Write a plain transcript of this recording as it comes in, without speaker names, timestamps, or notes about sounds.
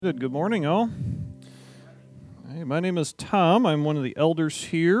Good morning, all. Hey, my name is Tom. I'm one of the elders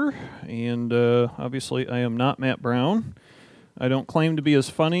here, and obviously I am not Matt Brown. I don't claim to be as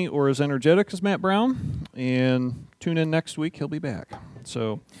funny or as energetic as Matt Brown, and tune in next week, he'll be back.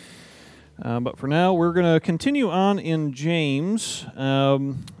 But for now, we're going to continue on in James,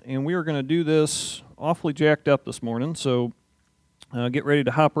 and we are going to do this awfully jacked up this morning, so get ready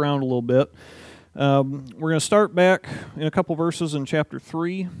to hop around a little bit. We're going to start back in a couple verses in chapter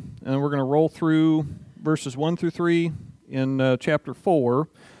 3, and we're going to roll through verses 1 through 3 in chapter 4,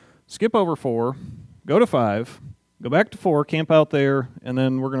 skip over 4, go to 5, go back to 4, camp out there, and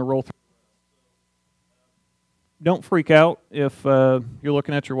then we're going to roll through. Don't freak out if you're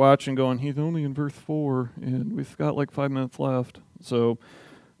looking at your watch and going, he's only in verse 4, and we've got like 5 minutes left. So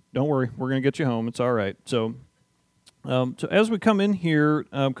don't worry, we're going to get you home. It's all right. So as we come in here,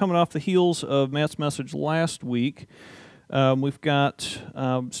 coming off the heels of Matt's message last week, we've got,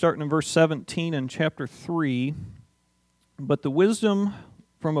 starting in verse 17 in chapter 3, but the wisdom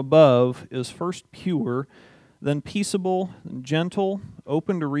from above is first pure, then peaceable, and gentle,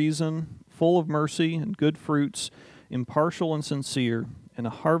 open to reason, full of mercy and good fruits, impartial and sincere, and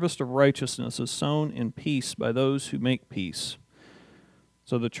a harvest of righteousness is sown in peace by those who make peace.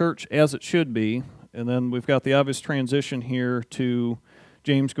 So the church as it should be. And then we've got the obvious transition here to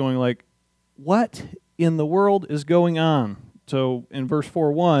James going like, what in the world is going on? So in verse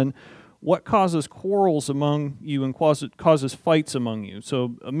 4:1, what causes quarrels among you and causes fights among you?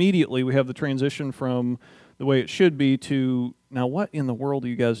 So immediately we have the transition from the way it should be to, now what in the world are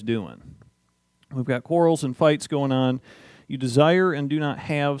you guys doing? We've got quarrels and fights going on. You desire and do not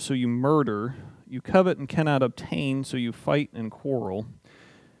have, so you murder. You covet and cannot obtain, so you fight and quarrel.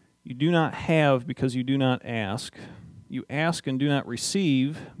 You do not have because you do not ask. You ask and do not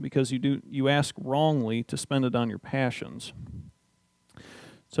receive because you ask wrongly to spend it on your passions.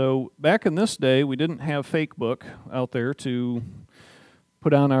 So back in this day, we didn't have Facebook out there to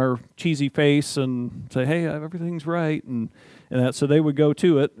put on our cheesy face and say, hey, everything's right, and that. So they would go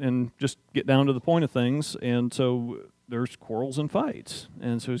to it and just get down to the point of things. And so there's quarrels and fights.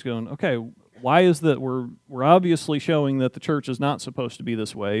 And so he's going, okay, why is that? We're obviously showing that the church is not supposed to be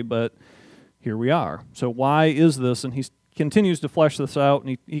this way, but here we are. So why is this? And he continues to flesh this out,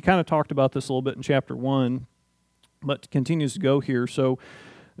 and he kind of talked about this a little bit in chapter 1, but continues to go here. So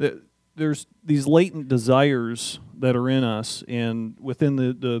there's these latent desires that are in us and within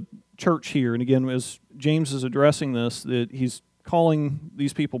the church here. And again, as James is addressing this, that he's calling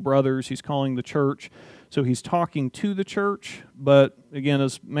these people brothers, he's calling the church. So he's talking to the church, but again,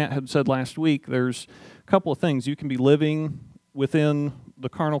 as Matt had said last week, there's a couple of things. You can be living within the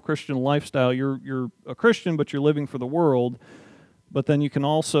carnal Christian lifestyle. You're a Christian, but you're living for the world. But then you can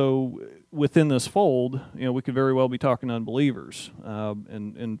also, within this fold, we could very well be talking to unbelievers.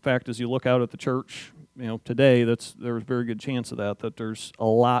 And in fact, as you look out at the church, today, there's a very good chance of that there's a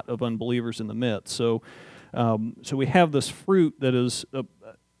lot of unbelievers in the midst. So we have this fruit that is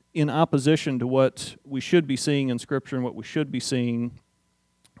in opposition to what we should be seeing in Scripture and what we should be seeing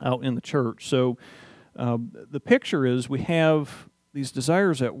out in the church. So the picture is we have these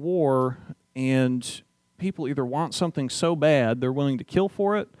desires at war, and people either want something so bad they're willing to kill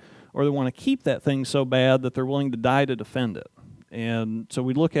for it, or they want to keep that thing so bad that they're willing to die to defend it. And so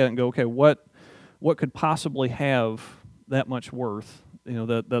we look at it and go, okay, what could possibly have that much worth?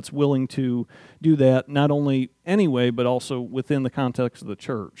 That's willing to do that, not only anyway, but also within the context of the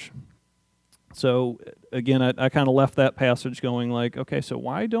church. So, again, I kind of left that passage going like, okay, so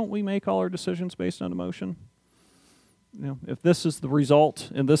why don't we make all our decisions based on emotion? If this is the result,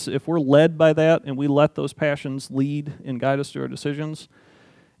 and if we're led by that, and we let those passions lead and guide us to our decisions,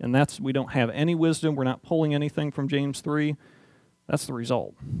 and we don't have any wisdom, we're not pulling anything from James 3, that's the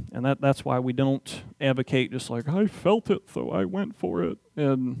result. And that's why we don't advocate just like, I felt it, so I went for it.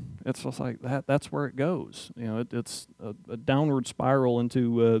 And it's just like that's where it goes. It's a downward spiral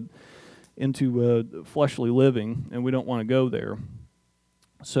into fleshly living, and we don't want to go there.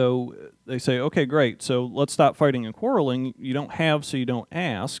 So they say, okay, great, so let's stop fighting and quarreling. You don't have, so you don't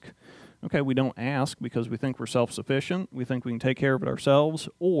ask. Okay, we don't ask because we think we're self-sufficient, we think we can take care of it ourselves,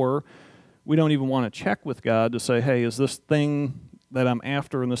 or we don't even want to check with God to say, hey, is this thing that I'm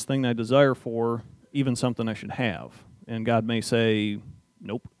after and this thing I desire for even something I should have? And God may say,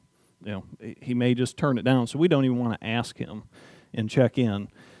 nope. He may just turn it down, so we don't even want to ask him and check in.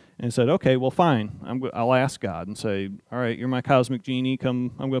 And he said, okay, well, fine. I'll ask God and say, all right, you're my cosmic genie.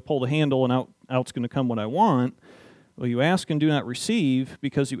 Come, I'm going to pull the handle, and out's going to come what I want. Well, you ask and do not receive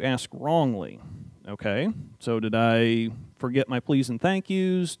because you ask wrongly. Okay, so did I forget my please and thank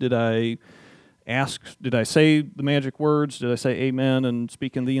yous? Did I ask, did I say the magic words? Did I say amen and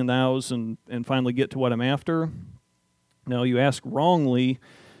speak in thee and thous and finally get to what I'm after? No, you ask wrongly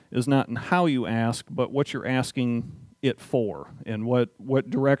is not in how you ask, but what you're asking it for and what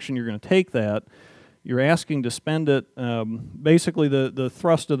direction you're going to take that. You're asking to spend it, basically the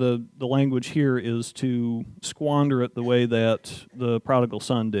thrust of the language here is to squander it the way that the prodigal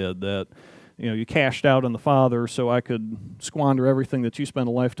son did, that you cashed out on the father so I could squander everything that you spent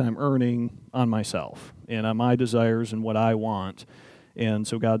a lifetime earning on myself and on my desires and what I want. And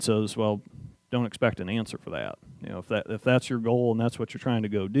so God says, well, don't expect an answer for that. If that's your goal and that's what you're trying to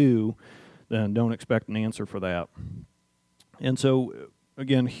go do, then don't expect an answer for that. And so,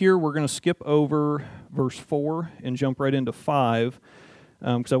 again, here we're going to skip over verse 4 and jump right into 5,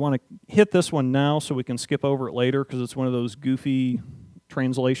 because I want to hit this one now so we can skip over it later, because it's one of those goofy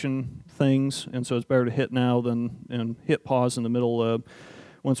translation things, and so it's better to hit now and hit pause in the middle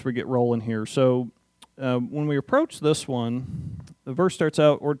once we get rolling here. So when we approach this one, the verse starts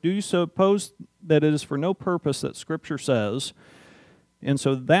out, or do you suppose that it is for no purpose that Scripture says? And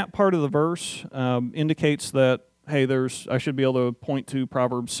so that part of the verse indicates that, hey, I should be able to point to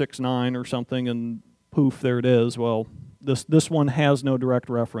Proverbs 6:9 or something, and poof, there it is. Well, this one has no direct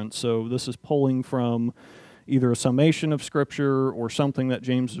reference, so this is pulling from either a summation of Scripture or something that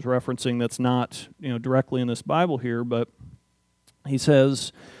James is referencing that's not directly in this Bible here. But he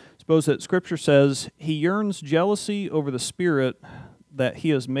says, suppose that Scripture says, he yearns jealousy over the Spirit that he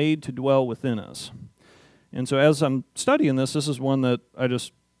has made to dwell within us. And so as I'm studying this is one that I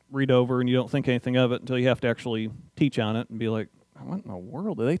just read over and you don't think anything of it until you have to actually teach on it and be like, what in the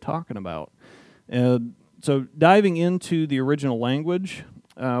world are they talking about? And so diving into the original language,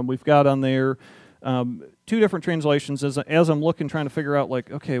 we've got on there two different translations as I'm looking, trying to figure out,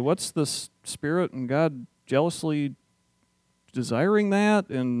 like, okay, what's this Spirit and God jealously desiring that?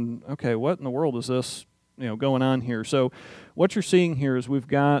 And, okay, what in the world is this going on here? So what you're seeing here is we've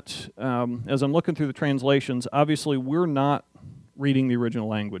got, as I'm looking through the translations, obviously we're not reading the original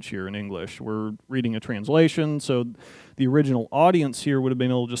language here in English. We're reading a translation, so the original audience here would have been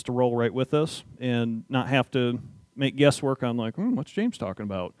able just to roll right with us and not have to make guesswork on, like, what's James talking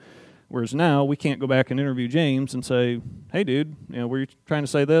about? Whereas now we can't go back and interview James and say, hey, dude, were you trying to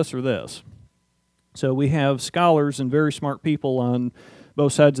say this or this? So we have scholars and very smart people on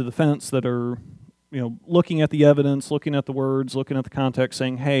both sides of the fence that are looking at the evidence, looking at the words, looking at the context,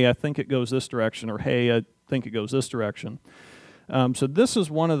 saying, hey, I think it goes this direction, or hey, I think it goes this direction. So this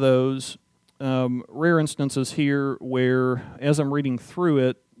is one of those rare instances here where, as I'm reading through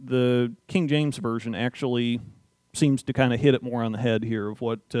it, the King James Version actually seems to kind of hit it more on the head here of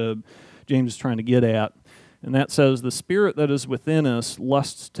what James is trying to get at. And that says, the spirit that is within us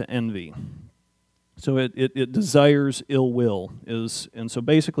lusts to envy. So it desires ill will. And so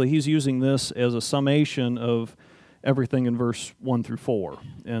basically he's using this as a summation of everything in verse 1 through 4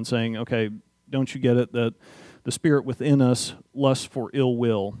 and saying, okay, don't you get it that the spirit within us lusts for ill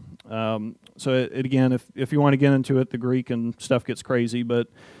will? So again, if you want to get into it, the Greek and stuff gets crazy, but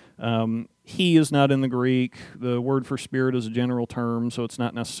he is not in the Greek. The word for spirit is a general term, so it's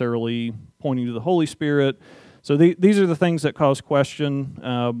not necessarily pointing to the Holy Spirit. So these are the things that cause question.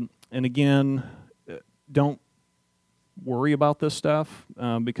 And again, don't worry about this stuff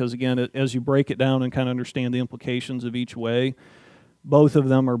because, again, as you break it down and kind of understand the implications of each way, both of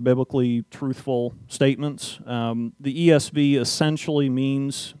them are biblically truthful statements. The ESV essentially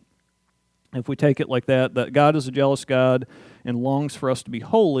means, if we take it like that God is a jealous God and longs for us to be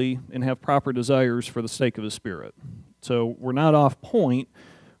holy and have proper desires for the sake of His Spirit. So we're not off point.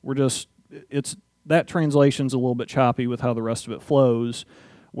 We're just, that translation's a little bit choppy with how the rest of it flows,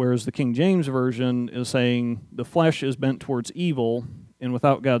 whereas the King James Version is saying the flesh is bent towards evil, and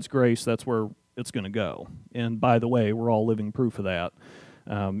without God's grace, that's where it's going to go. And by the way, we're all living proof of that.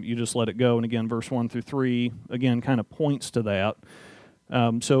 You just let it go. And again, verse 1 through 3, again, kind of points to that.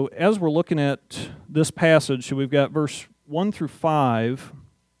 So as we're looking at this passage, so we've got verse 1 through 5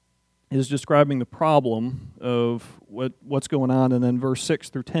 is describing the problem of what's going on, and then verse 6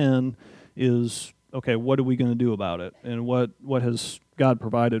 through 10 is, okay, what are we going to do about it? And what has God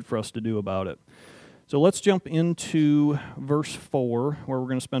provided for us to do about it? So let's jump into verse 4, where we're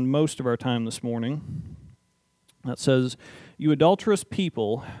going to spend most of our time this morning. That says, "You adulterous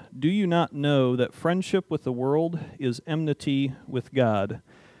people, do you not know that friendship with the world is enmity with God?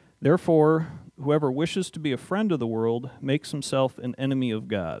 Therefore, whoever wishes to be a friend of the world makes himself an enemy of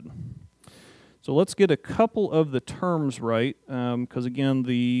God." So let's get a couple of the terms right, because again,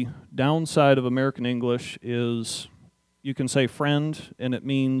 the downside of American English is you can say friend, and it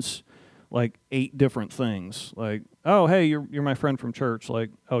means like 8 different things. Like, oh, hey, you're my friend from church.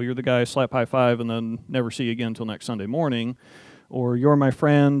 Like, oh, you're the guy I slap high five and then never see you again until next Sunday morning. Or you're my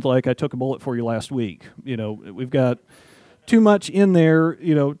friend, like I took a bullet for you last week. We've got too much in there,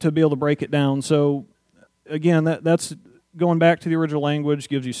 to be able to break it down. So again, that's going back to the original language,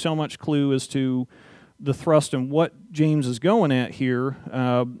 gives you so much clue as to the thrust and what James is going at here.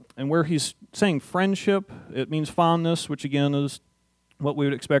 And where he's saying friendship, it means fondness, which again is what we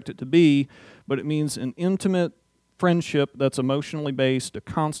would expect it to be, but it means an intimate friendship that's emotionally based, a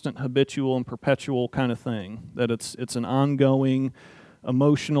constant, habitual, and perpetual kind of thing. That it's an ongoing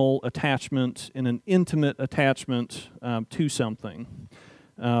emotional attachment and an intimate attachment to something.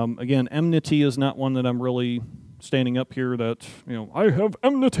 Again, enmity is not one that I'm really standing up here that, I have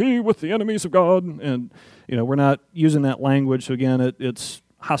enmity with the enemies of God, and, we're not using that language. So again, it's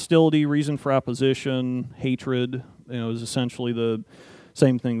hostility, reason for opposition, hatred, is essentially the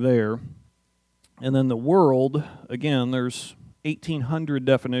same thing there. And then the world, again, there's 1,800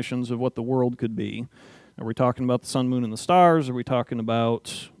 definitions of what the world could be. Are we talking about the sun, moon, and the stars? Are we talking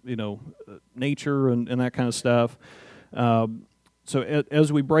about, nature and that kind of stuff? So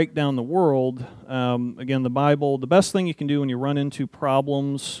as we break down the world, again, the Bible, the best thing you can do when you run into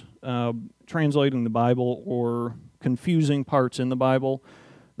problems translating the Bible or confusing parts in the Bible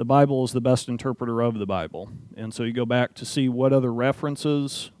is the best interpreter of the Bible. And so you go back to see what other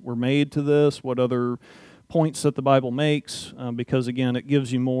references were made to this, what other points that the Bible makes, because, again, it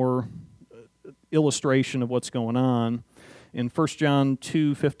gives you more illustration of what's going on. In 1 John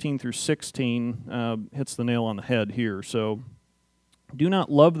 2:15 through 16 hits the nail on the head here. So, do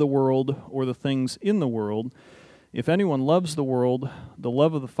not love the world or the things in the world. If anyone loves the world, the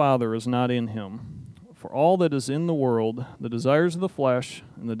love of the Father is not in him. For all that is in the world, the desires of the flesh,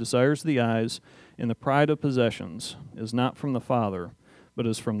 and the desires of the eyes, and the pride of possessions, is not from the Father, but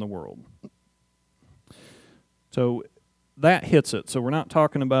is from the world. So that hits it. So we're not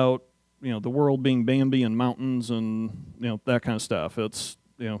talking about, the world being Bambi and mountains and, that kind of stuff. It's,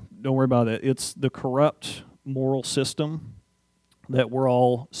 don't worry about it. It's the corrupt moral system that we're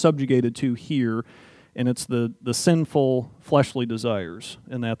all subjugated to here, and it's the sinful fleshly desires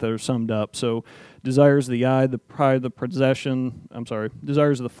in that are summed up. So desires of the eye, the pride, the possession,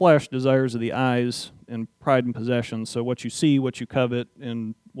 desires of the flesh, desires of the eyes, and pride and possession. So what you see, what you covet,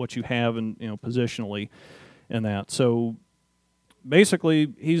 and what you have, and positionally in that. So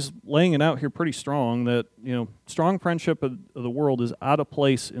basically, he's laying it out here pretty strong that, strong friendship of the world is out of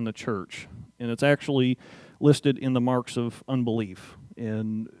place in the church, and it's actually listed in the marks of unbelief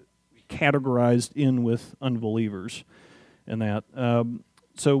and categorized in with unbelievers and that.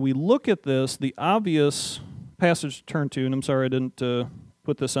 So we look at this, the obvious passage to turn to, and I'm sorry I didn't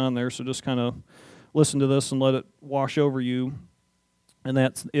put this on there, so just kind of listen to this and let it wash over you. And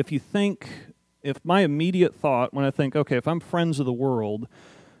that's, if my immediate thought when I think, okay, if I'm friends of the world,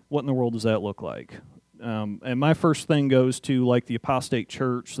 what in the world does that look like? And my first thing goes to like the apostate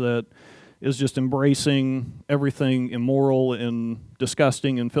church that is just embracing everything immoral and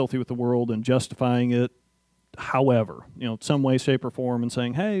disgusting and filthy with the world and justifying it however, some way, shape, or form, and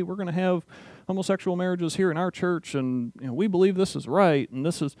saying, hey, we're going to have homosexual marriages here in our church, and we believe this is right, and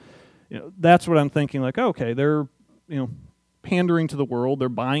this is, that's what I'm thinking, like, okay, they're, pandering to the world, they're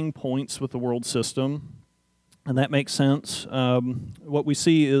buying points with the world system, and that makes sense. What we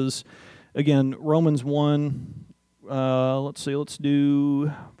see is, again, Romans 1, let's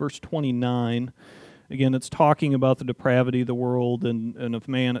do verse 29. Again, it's talking about the depravity of the world and of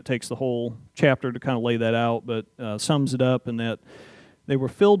man. It takes the whole chapter to kind of lay that out, but sums it up in that they were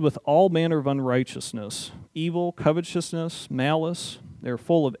filled with all manner of unrighteousness, evil, covetousness, malice. They are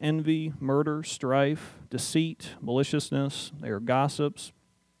full of envy, murder, strife, deceit, maliciousness. They are gossips,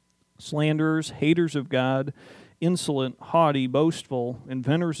 slanderers, haters of God, insolent, haughty, boastful,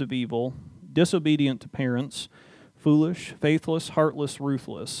 inventors of evil, disobedient to parents, foolish, faithless, heartless,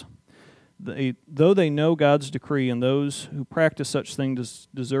 ruthless. Though they know God's decree and those who practice such things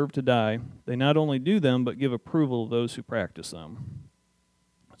deserve to die, they not only do them, but give approval to those who practice them.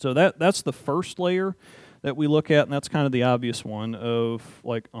 So that's the first layer that we look at, and that's kind of the obvious one of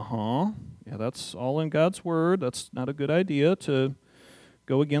like, yeah, that's all in God's Word. That's not a good idea to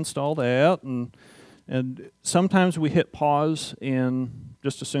go against all that. And sometimes we hit pause and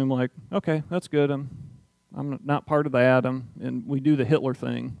just assume like, okay, that's good. I'm not part of that. And we do the Hitler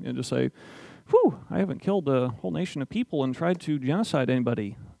thing and just say, whew, I haven't killed a whole nation of people and tried to genocide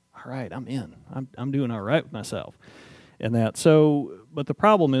anybody. All right, I'm in. I'm doing all right with myself. And that. So, but the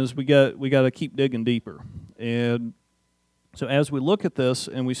problem is we got to keep digging deeper. And so as we look at this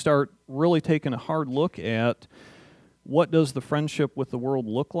and we start really taking a hard look at what does the friendship with the world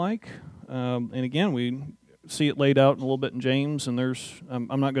look like, And again, we see it laid out in a little bit in James, and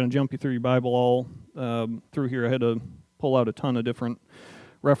I'm not going to jump you through your Bible all through here. I had to pull out a ton of different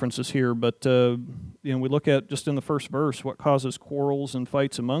references here, but we look at just in the first verse what causes quarrels and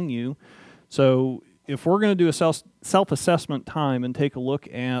fights among you. So if we're going to do a self-assessment time and take a look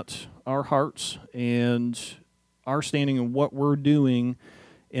at our hearts and our standing and what we're doing,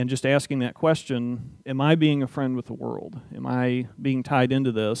 and just asking that question, am I being a friend with the world? Am I being tied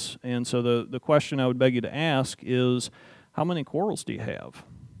into this? And so the question I would beg you to ask is, how many quarrels do you have?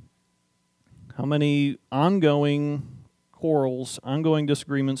 How many ongoing quarrels, ongoing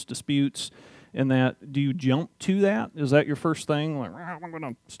disagreements, disputes, and that, do you jump to that? Is that your first thing? Like, I'm going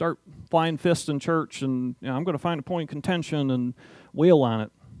to start flying fists in church, and I'm going to find a point of contention and wail on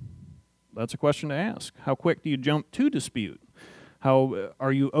it. That's a question to ask. How quick do you jump to dispute? How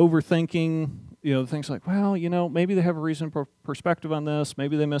are you overthinking, things like, well, maybe they have a reasonable perspective on this,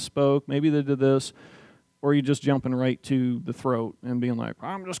 maybe they misspoke, maybe they did this, or are you just jumping right to the throat and being like,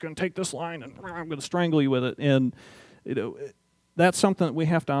 I'm just going to take this line and I'm going to strangle you with it. And, that's something that we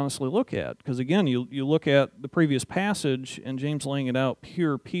have to honestly look at, because again, you look at the previous passage and James laying it out,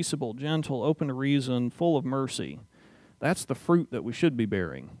 pure, peaceable, gentle, open to reason, full of mercy. That's the fruit that we should be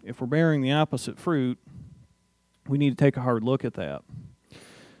bearing. If we're bearing the opposite fruit, we need to take a hard look at that.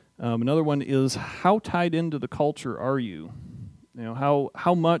 Another one is, how tied into the culture are you?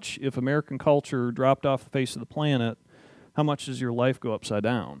 How much, if American culture dropped off the face of the planet, how much does your life go upside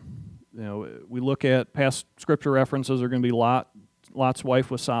down? We look at past scripture references are going to be Lot's wife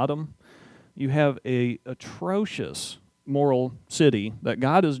with Sodom. You have a atrocious moral city that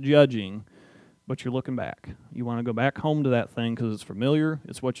God is judging, but you're looking back. You want to go back home to that thing because it's familiar,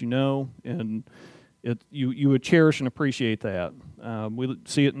 it's what you know, and you would cherish and appreciate that. We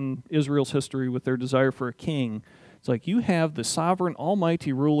see it in Israel's history with their desire for a king. It's like, you have the sovereign,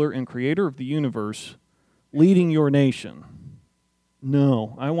 almighty ruler and creator of the universe leading your nation.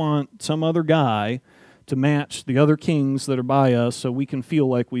 No, I want some other guy to match the other kings that are by us so we can feel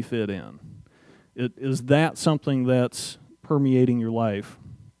like we fit in. Is that something that's permeating your life?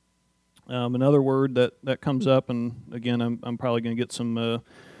 Another word that comes up, and again, I'm probably going to get some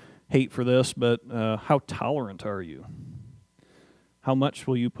hate for this, but how tolerant are you? How much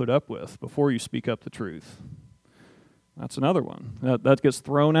will you put up with before you speak up the truth? That's another one. That gets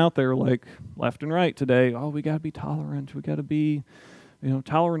thrown out there like left and right today. Oh, we got to be tolerant. We got to be,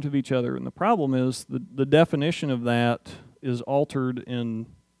 tolerant of each other. And the problem is the definition of that is altered and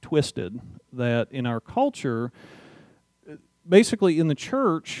twisted. That in our culture, basically in the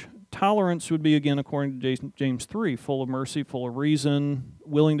church, tolerance would be, again, according to James 3, full of mercy, full of reason,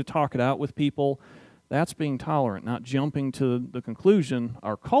 willing to talk it out with people. That's being tolerant, not jumping to the conclusion.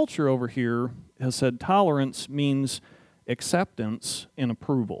 Our culture over here has said tolerance means acceptance and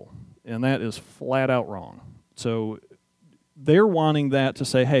approval, and that is flat out wrong. So they're wanting that to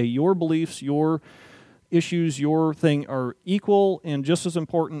say, hey, your beliefs, your issues, your thing are equal and just as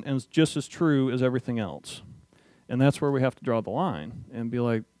important and just as true as everything else. And that's where we have to draw the line and be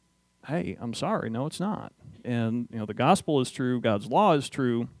like, hey, I'm sorry, no, it's not. And the gospel is true, God's law is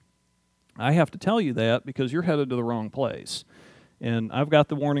true. I have to tell you that because you're headed to the wrong place. And I've got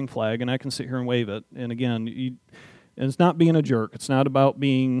the warning flag, and I can sit here and wave it. And again, and it's not being a jerk. It's not about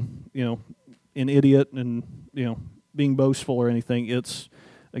being, an idiot and, being boastful or anything. It's,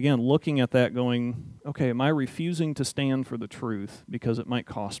 again, looking at that going, okay, am I refusing to stand for the truth because it might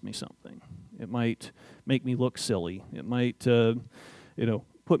cost me something? It might make me look silly. It might,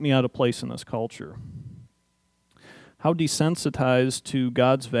 put me out of place in this culture. How desensitized to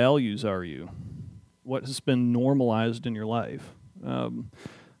God's values are you? What has been normalized in your life?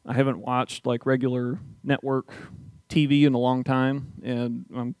 I haven't watched regular network TV in a long time, and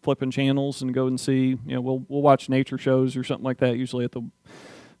I'm flipping channels and go and see, we'll watch nature shows or something like that, usually at the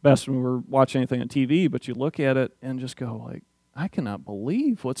best when we're watching anything on TV, but you look at it and just go I cannot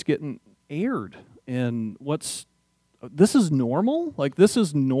believe what's getting aired, and this is normal? This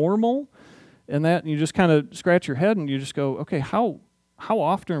is normal? And you just kind of scratch your head and you just go, okay, how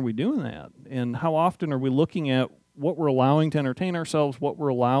often are we doing that? And how often are we looking at what we're allowing to entertain ourselves, what we're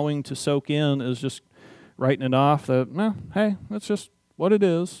allowing to soak in as just writing it off that, no, hey, that's just what it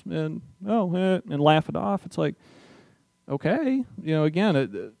is, and and laugh it off. It's like, okay,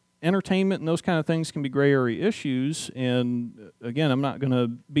 again, entertainment and those kind of things can be gray area issues, and again, I'm not going to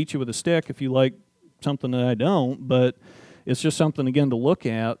beat you with a stick if you like something that I don't, but it's just something, again, to look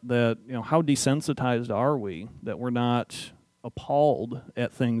at that, how desensitized are we that we're not appalled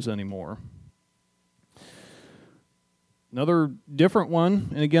at things anymore. Another different one,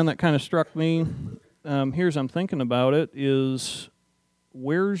 and again, that kind of struck me, here's I'm thinking about it, is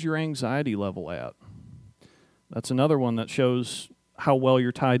where's your anxiety level at? That's another one that shows how well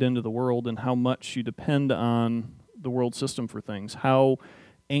you're tied into the world and how much you depend on the world system for things. How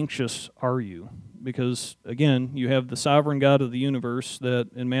anxious are you? Because, again, you have the sovereign God of the universe that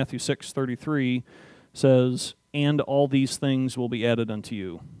in Matthew 6:33 says, and all these things will be added unto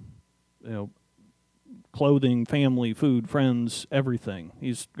you. Clothing, family, food, friends, everything.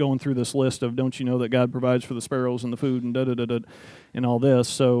 He's going through this list of, don't you know that God provides for the sparrows and the food and da-da-da-da and all this.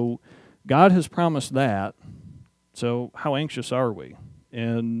 So God has promised that. So how anxious are we?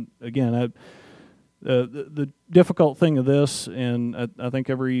 And again, the difficult thing of this, and I think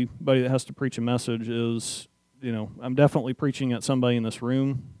everybody that has to preach a message is, I'm definitely preaching at somebody in this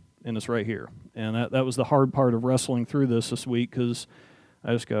room, and it's right here. And that was the hard part of wrestling through this week, because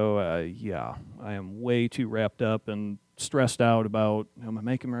I just go, I am way too wrapped up and stressed out about, am I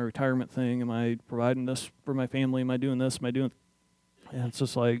making my retirement thing? Am I providing this for my family? Am I doing this? Am I doing... And it's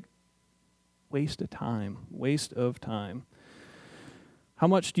just like, waste of time. How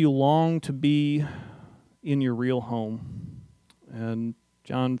much do you long to be in your real home? And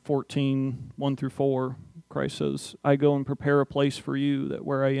John 14, 1-4, Christ says, I go and prepare a place for you, that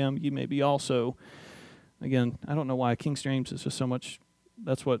where I am, you may be also. Again, I don't know why King James is just so much...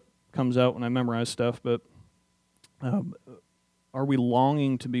 That's what comes out when I memorize stuff, but are we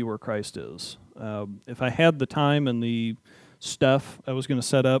longing to be where Christ is? If I had the time and the stuff, I was going to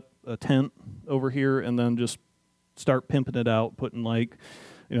set up a tent over here and then just start pimping it out, putting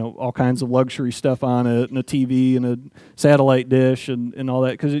all kinds of luxury stuff on it, and a TV and a satellite dish and all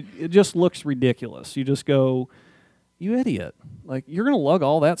that, because it just looks ridiculous. You just go, you idiot. Like, you're going to lug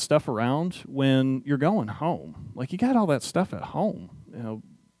all that stuff around when you're going home. Like, you got all that stuff at home.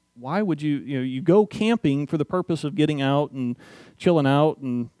 Why would you go camping for the purpose of getting out and chilling out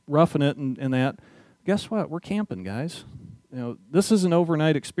and roughing it and that. Guess what? We're camping, guys. This is an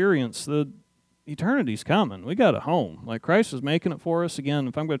overnight experience. The eternity's coming. We got a home. Like, Christ is making it for us. Again,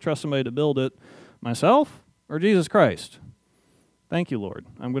 if I'm going to trust somebody to build it, myself or Jesus Christ? Thank you, Lord.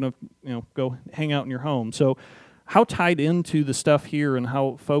 I'm going to go hang out in your home. So how tied into the stuff here and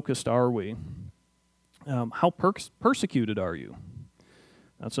how focused are we? How persecuted are you?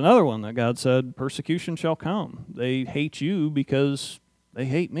 That's another one that God said, persecution shall come. They hate you because they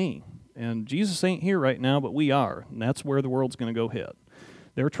hate me. And Jesus ain't here right now, but we are. And that's where the world's going to go hit.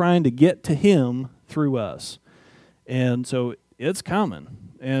 They're trying to get to him through us. And so it's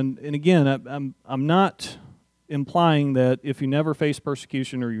coming. And again, I'm not implying that if you never face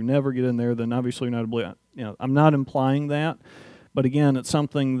persecution or you never get in there, then obviously you're not a believer. I'm not implying that. But again, it's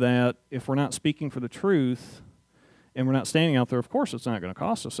something that if we're not speaking for the truth and we're not standing out there, of course it's not going to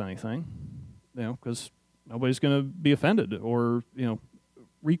cost us anything, because nobody's going to be offended or,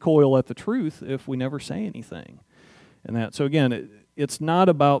 recoil at the truth if we never say anything. And that, so again, it's not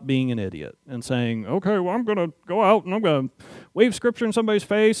about being an idiot and saying, okay, well, I'm going to go out and I'm going to wave scripture in somebody's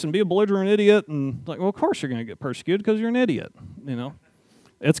face and be a belligerent idiot. And like, well, of course you're going to get persecuted because you're an idiot,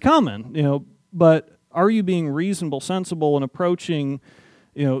 It's coming, but are you being reasonable, sensible, and approaching,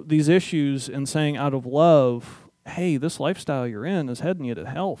 these issues and saying out of love, hey, this lifestyle you're in is heading you to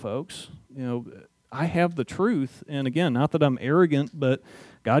hell, folks. I have the truth, and again, not that I'm arrogant, but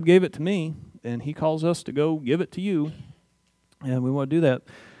God gave it to me, and he calls us to go give it to you, and we want to do that.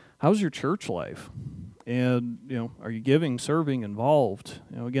 How's your church life? And, are you giving, serving, involved?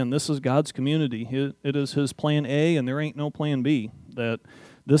 Again, this is God's community. It is his plan A, and there ain't no plan B, that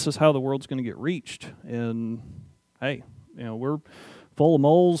this is how the world's going to get reached. And, hey, we're full of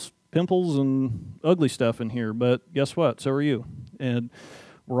moles, pimples, and ugly stuff in here, but guess what? So are you. And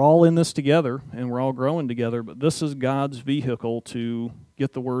we're all in this together, and we're all growing together, but this is God's vehicle to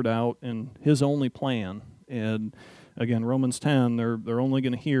get the word out and his only plan. And again, Romans 10, they're only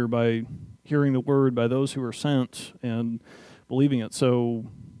going to hear by hearing the word by those who are sent and believing it. So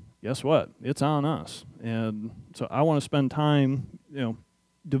guess what? It's on us. And so I want to spend time,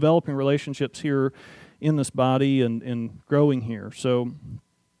 developing relationships here in this body and growing here. So,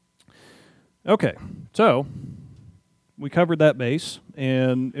 okay, so we covered that base,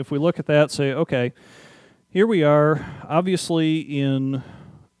 and if we look at that, say, okay, here we are, obviously in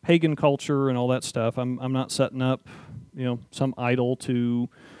pagan culture and all that stuff. I'm not setting up, some idol to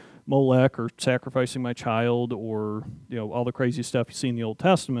Molech or sacrificing my child or, all the crazy stuff you see in the Old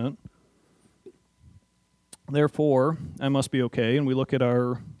Testament. Therefore, I must be okay. And we look at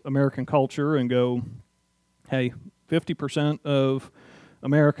our American culture and go, hey, 50% of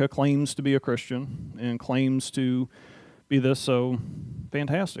America claims to be a Christian and claims to be this, so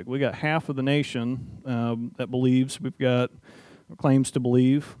fantastic. We got half of the nation that believes. We've got claims to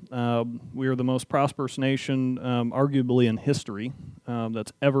believe. We are the most prosperous nation, arguably in history,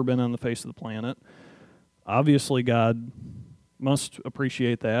 that's ever been on the face of the planet. Obviously, God must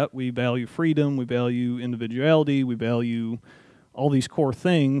appreciate that. We value freedom, we value individuality, we value all these core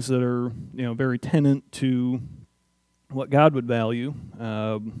things that are, very tenant to what God would value.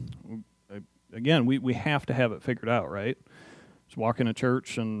 Again, we have to have it figured out, right? Just walk in a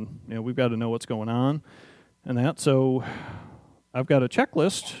church and, we've got to know what's going on and that. So I've got a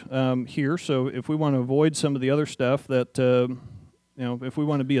checklist here. So if we want to avoid some of the other stuff that, if we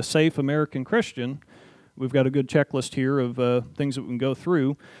want to be a safe American Christian, we've got a good checklist here of things that we can go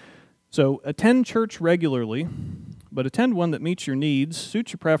through. So attend church regularly, but attend one that meets your needs,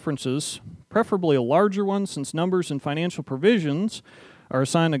 suits your preferences, preferably a larger one since numbers and financial provisions are a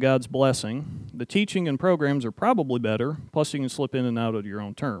sign of God's blessing. The teaching and programs are probably better, plus you can slip in and out at your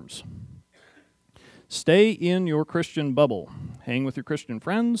own terms. Stay in your Christian bubble. Hang with your Christian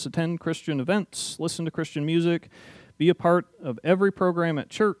friends, attend Christian events, listen to Christian music, be a part of every program at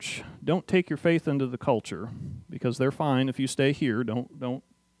church. Don't take your faith into the culture, because they're fine if you stay here. Don't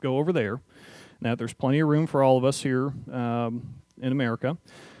go over there. Now, there's plenty of room for all of us here in America.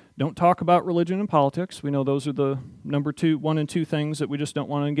 Don't talk about religion and politics. We know those are the one and two things that we just don't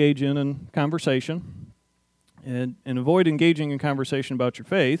want to engage in conversation. And avoid engaging in conversation about your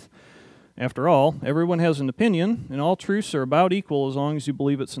faith. After all, everyone has an opinion, and all truths are about equal as long as you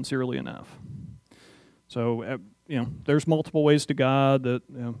believe it sincerely enough. So, there's multiple ways to God, that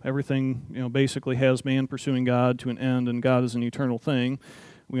everything, basically has man pursuing God to an end, and God is an eternal thing.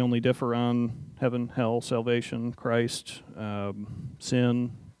 We only differ on heaven, hell, salvation, Christ,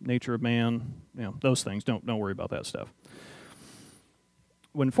 sin, nature of man, those things. Don't worry about that stuff.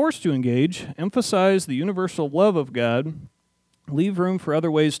 When forced to engage, emphasize the universal love of God. Leave room for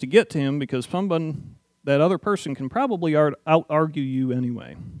other ways to get to Him, because that other person can probably out-argue you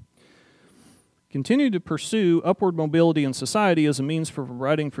anyway. Continue to pursue upward mobility in society as a means for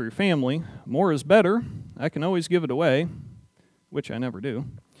providing for your family. More is better. I can always give it away, which I never do.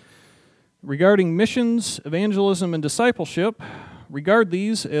 Regarding missions, evangelism, and discipleship, regard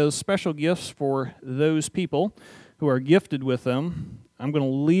these as special gifts for those people who are gifted with them. I'm going to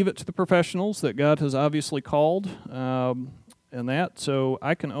leave it to the professionals that God has obviously called, and that, so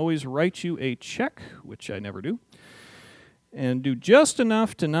I can always write you a check, which I never do, and do just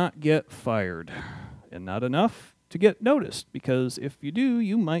enough to not get fired, and not enough to get noticed, because if you do,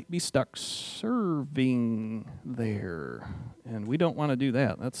 you might be stuck serving there, and we don't want to do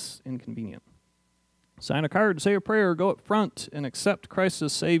that. That's inconvenient. Sign a card, say a prayer, go up front, and accept Christ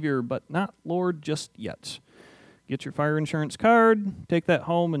as Savior, but not Lord just yet. Get your fire insurance card, take that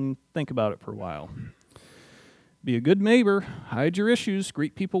home, and think about it for a while. Be a good neighbor, hide your issues,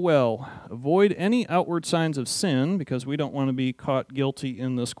 greet people well. Avoid any outward signs of sin, because we don't want to be caught guilty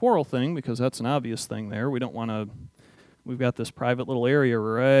in this quarrel thing, because that's an obvious thing there. We don't want to, we've got this private little area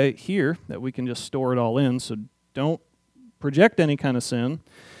right here that we can just store it all in, so don't project any kind of sin.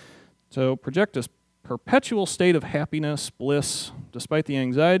 So project a perpetual state of happiness, bliss, despite the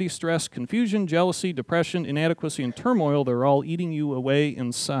anxiety, stress, confusion, jealousy, depression, inadequacy, and turmoil that are all eating you away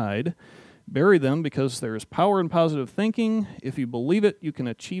inside. Bury them, because there is power in positive thinking. If you believe it, you can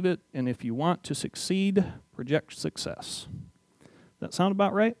achieve it. And if you want to succeed, project success. Does that sound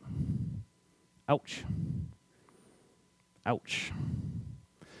about right? Ouch. Ouch.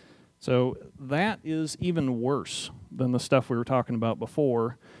 So that is even worse than the stuff we were talking about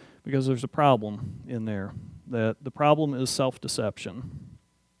before, because there's a problem in there. That the problem is self-deception.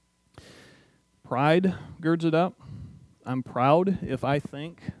 Pride girds it up. I'm proud if I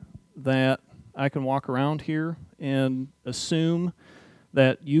think that I can walk around here and assume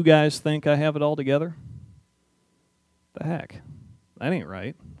that you guys think I have it all together. The heck? That ain't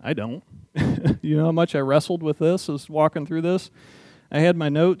right. I don't. You know how much I wrestled with this as walking through this? I had my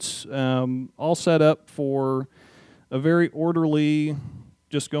notes all set up for a very orderly,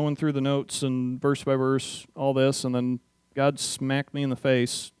 just going through the notes and verse by verse, all this, and then God smacked me in the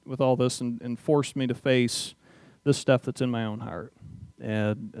face with all this and forced me to face this stuff that's in my own heart.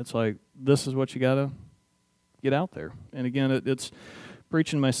 And it's like, this is what you got to get out there. And again, it's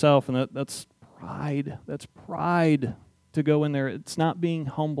preaching myself, and that's pride. That's pride to go in there. It's not being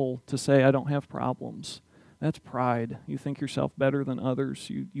humble to say, I don't have problems. That's pride. You think yourself better than others.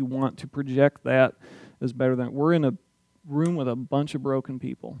 You want to project that as better than... We're in a room with a bunch of broken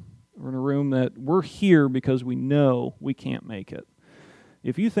people. We're in a room that we're here because we know we can't make it.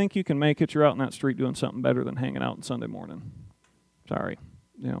 If you think you can make it, you're out in that street doing something better than hanging out on Sunday morning. Sorry.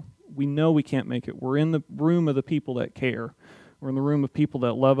 We know we can't make it. We're in the room of the people that care. We're in the room of people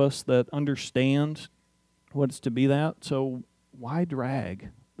that love us, that understand what it's to be that. So why drag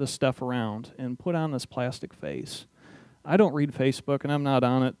this stuff around and put on this plastic face? I don't read Facebook, and I'm not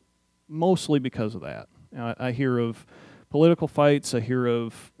on it mostly because of that. I hear of political fights. I hear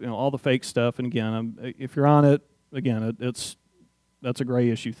of all the fake stuff. And again, if you're on it, again, that's a gray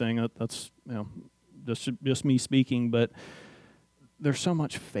issue thing. That's just me speaking. But there's so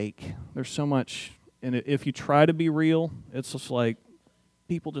much fake. There's so much, and if you try to be real, it's just like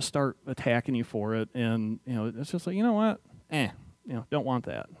people just start attacking you for it, and it's just like, you know what, don't want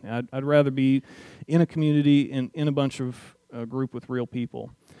that. I'd rather be in a community and in a bunch of group with real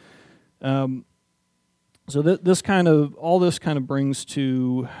people. So this kind of brings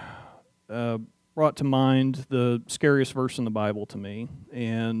to brought to mind the scariest verse in the Bible to me,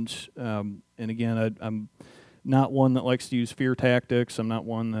 and again, I'm not one that likes to use fear tactics. I'm not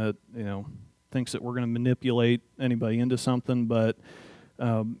one that thinks that we're going to manipulate anybody into something, but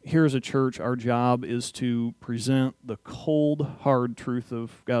here as a church, our job is to present the cold, hard truth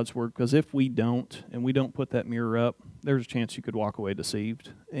of God's Word, because if we don't, and we don't put that mirror up, there's a chance you could walk away deceived,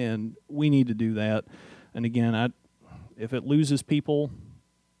 and we need to do that. And again, if it loses people,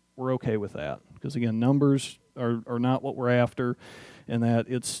 we're okay with that, because again, numbers are not what we're after, and that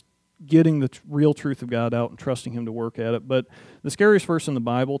it's getting the real truth of God out and trusting Him to work at it. But the scariest verse in the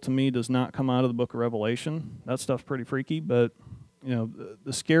Bible to me does not come out of the book of Revelation. That stuff's pretty freaky, but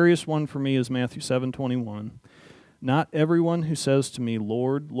the scariest one for me is Matthew 7:21. Not everyone who says to me,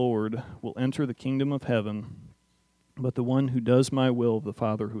 Lord, Lord, will enter the kingdom of heaven, but the one who does my will of the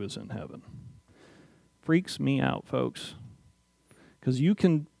Father who is in heaven. Freaks me out, folks, because you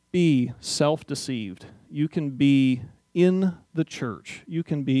can be self-deceived. You can be in the church. You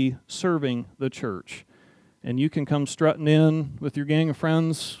can be serving the church. And you can come strutting in with your gang of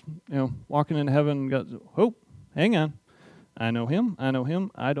friends, walking into heaven and go, oh, hang on. I know him,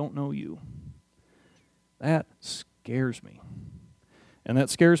 I don't know you. That scares me. And that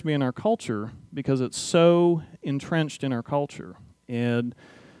scares me in our culture because it's so entrenched in our culture. And,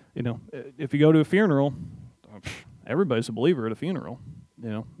 if you go to a funeral, everybody's a believer at a funeral.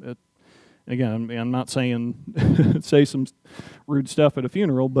 Again, I'm not saying say some rude stuff at a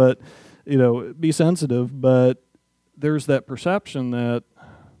funeral, but, be sensitive. But there's that perception that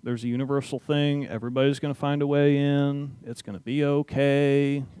there's a universal thing. Everybody's going to find a way in. It's going to be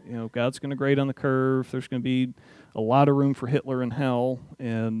okay. God's going to grade on the curve. There's going to be a lot of room for Hitler in hell,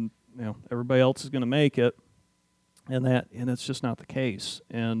 and everybody else is going to make it. And it's just not the case.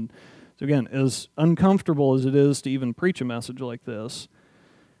 And so again, as uncomfortable as it is to even preach a message like this,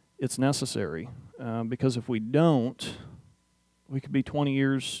 it's necessary, because if we don't, we could be 20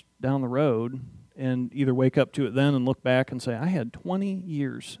 years down the road and either wake up to it then and look back and say, I had 20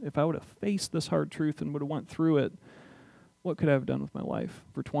 years. If I would have faced this hard truth and would have went through it, what could I have done with my life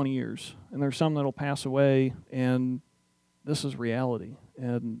for 20 years? And there's some that will pass away, and this is reality.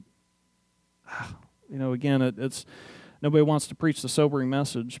 And, again, it's nobody wants to preach the sobering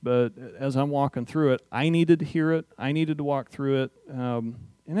message, but as I'm walking through it, I needed to hear it. I needed to walk through it.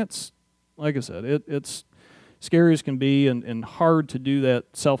 And it's, like I said, it's scary as can be and hard to do that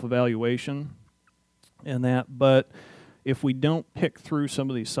self-evaluation and that. But if we don't pick through some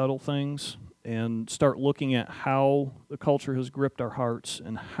of these subtle things and start looking at how the culture has gripped our hearts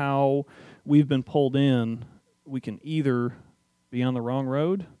and how we've been pulled in, we can either be on the wrong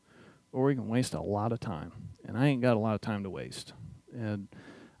road or we can waste a lot of time. And I ain't got a lot of time to waste. And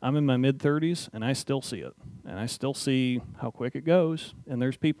I'm in my mid-30s, and I still see it. And I still see how quick it goes. And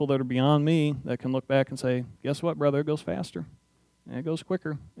there's people that are beyond me that can look back and say, guess what, brother? It goes faster. And it goes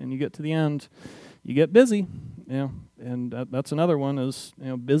quicker. And you get to the end, you get busy. And that's another one is,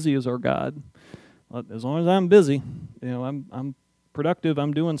 busy is our God. As long as I'm busy, I'm productive,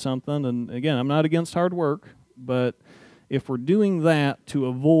 I'm doing something. And again, I'm not against hard work, but if we're doing that to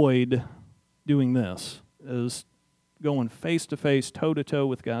avoid doing this, is going face-to-face, toe-to-toe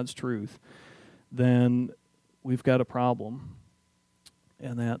with God's truth, then we've got a problem.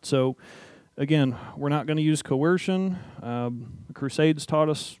 And that, so again, we're not going to use coercion. The Crusades taught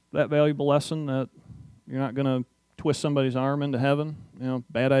us that valuable lesson that you're not going to twist somebody's arm into heaven.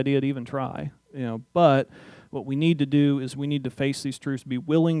 Bad idea to even try. But what we need to do is we need to face these truths, be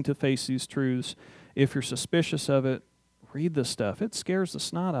willing to face these truths. If you're suspicious of it, read this stuff. It scares the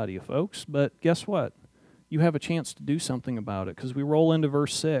snot out of you, folks. But guess what? You have a chance to do something about it, because we roll into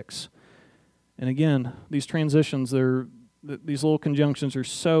verse 6. And again, these transitions, these little conjunctions are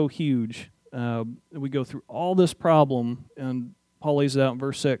so huge. We go through all this problem, and Paul lays it out in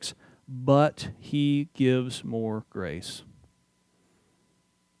verse 6. But he gives more grace.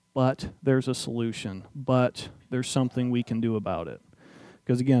 But there's a solution. But there's something we can do about it.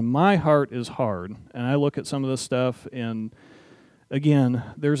 Because again, my heart is hard, and I look at some of this stuff, and again,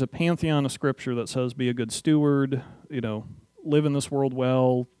 there's a pantheon of Scripture that says be a good steward, live in this world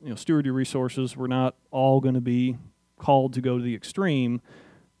well, steward your resources. We're not all going to be called to go to the extreme,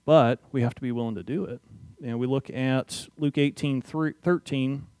 but we have to be willing to do it. We look at Luke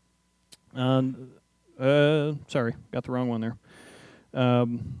 18:13. Sorry, got the wrong one there.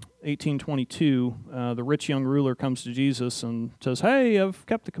 18:22, the rich young ruler comes to Jesus and says, "Hey, I've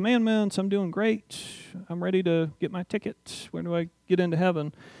kept the commandments. I'm doing great. I'm ready to get my ticket. Where do I get into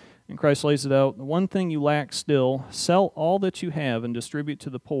heaven?" And Christ lays it out. "The one thing you lack still, sell all that you have and distribute to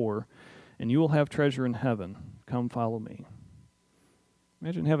the poor, and you will have treasure in heaven. Come follow me."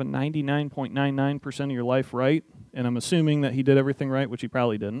 Imagine having 99.99% of your life right, and I'm assuming that he did everything right, which he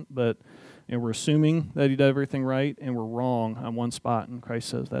probably didn't, but we're assuming that he did everything right, and we're wrong on one spot, and Christ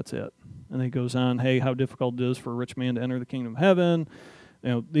says, that's it. And then he goes on, hey, how difficult it is for a rich man to enter the kingdom of heaven,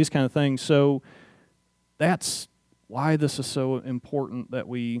 these kind of things. So that's why this is so important that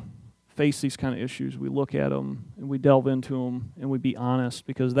we face these kind of issues. We look at them, and we delve into them, and we be honest,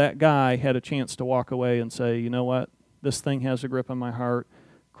 because that guy had a chance to walk away and say, you know what? This thing has a grip on my heart.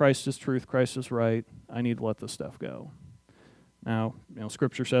 Christ is truth. Christ is right. I need to let this stuff go. Now,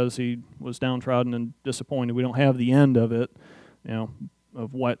 Scripture says he was downtrodden and disappointed. We don't have the end of it,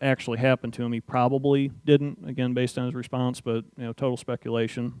 of what actually happened to him. He probably didn't, again, based on his response, but, total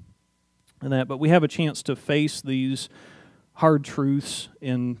speculation and that. But we have a chance to face these hard truths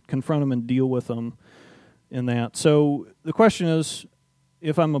and confront them and deal with them in that. So the question is,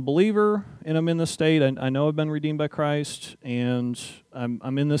 if I'm a believer and I'm in this state, I know I've been redeemed by Christ, and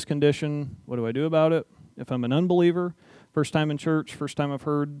I'm in this condition, what do I do about it? If I'm an unbeliever, first time in church, first time I've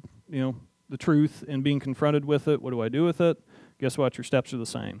heard, the truth and being confronted with it, what do I do with it? Guess what? Your steps are the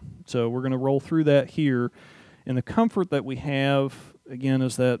same. So we're going to roll through that here. And the comfort that we have, again,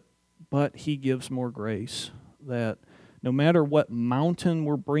 is that, but he gives more grace, that no matter what mountain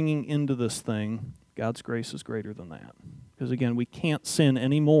we're bringing into this thing, God's grace is greater than that. Because, again, we can't sin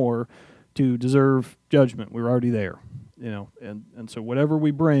anymore to deserve judgment. We're already there, and so whatever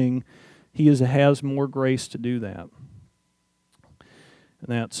we bring, he has more grace to do that.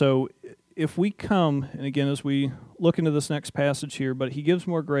 So if we come, and again, as we look into this next passage here, but he gives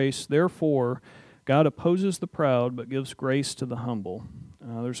more grace, therefore, God opposes the proud, but gives grace to the humble.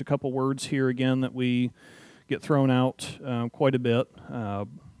 There's a couple words here, again, that we get thrown out quite a bit,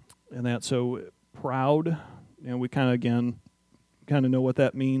 so proud, we kind of know what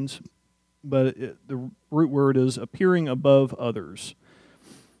that means, but the root word is appearing above others.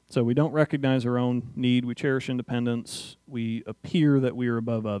 So we don't recognize our own need. We cherish independence. We appear that we are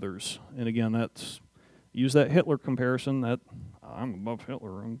above others. And again, use that Hitler comparison, that I'm above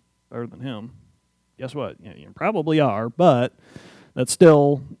Hitler, I'm better than him. Guess what? You probably are, but that's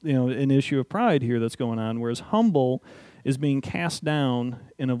still an issue of pride here that's going on, whereas humble is being cast down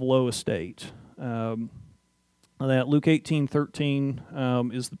and of low estate. That Luke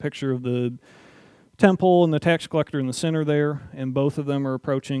 18:13 is the picture of the temple and the tax collector in the center there, and both of them are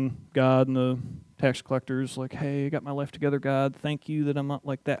approaching God, and the tax collector's like, hey, I got my life together, God. Thank you that I'm not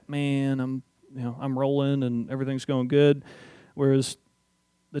like that man. I'm rolling and everything's going good. Whereas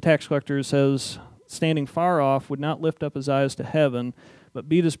the tax collector says, standing far off, would not lift up his eyes to heaven, but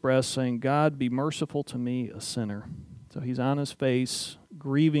beat his breast, saying, God, be merciful to me, a sinner. So he's on his face,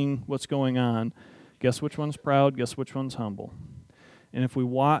 grieving what's going on. Guess which one's proud? Guess which one's humble? And if we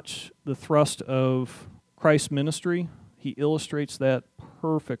watch the thrust of Christ's ministry, he illustrates that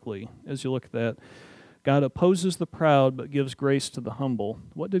perfectly as you look at that. God opposes the proud but gives grace to the humble.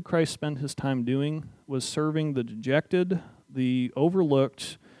 What did Christ spend his time doing? Was serving the dejected, the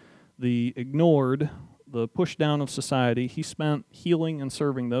overlooked, the ignored, the pushed down of society. He spent healing and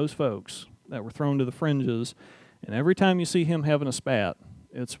serving those folks that were thrown to the fringes. And every time you see him having a spat,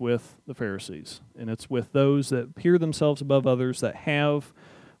 it's with the Pharisees, and it's with those that appear themselves above others, that have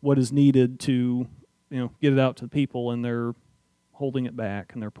what is needed to, get it out to the people, and they're holding it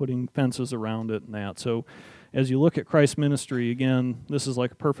back, and they're putting fences around it and that. So as you look at Christ's ministry, again, this is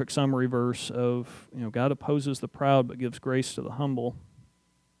like a perfect summary verse of, God opposes the proud but gives grace to the humble.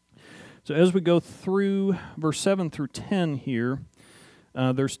 So as we go through verse 7 through 10 here,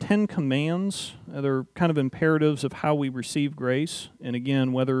 there's 10 commands. They're kind of imperatives of how we receive grace. And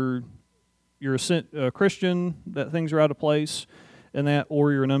again, whether you're a Christian, that things are out of place, and that,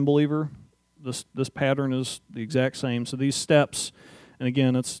 or you're an unbeliever, this pattern is the exact same. So these steps, and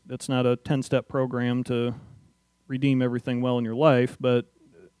again, it's not a 10-step program to redeem everything well in your life, but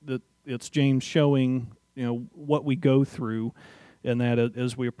it's James showing what we go through, and that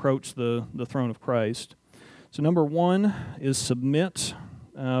as we approach the throne of Christ. So number 1 is submit.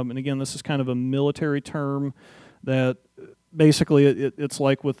 And again, this is kind of a military term that basically, it's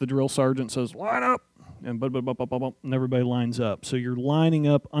like with the drill sergeant says, line up, and and everybody lines up. So you're lining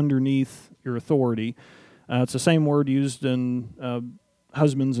up underneath your authority. It's the same word used in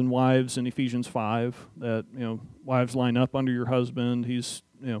husbands and wives in Ephesians 5, that, wives line up under your husband.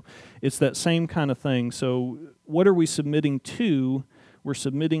 It's that same kind of thing. So what are we submitting to? We're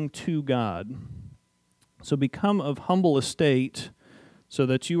submitting to God. So become of humble estate so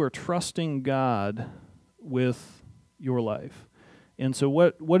that you are trusting God with your life. And so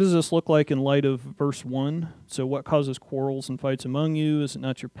what does this look like in light of verse 1? So what causes quarrels and fights among you? Is it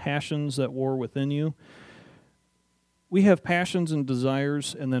not your passions that war within you? We have passions and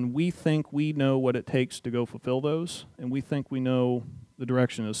desires, and then we think we know what it takes to go fulfill those, and we think we know the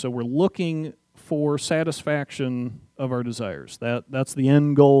direction is. So we're looking for satisfaction of our desires. That's the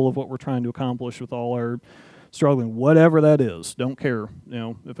end goal of what we're trying to accomplish with all our struggling, whatever that is. Don't care,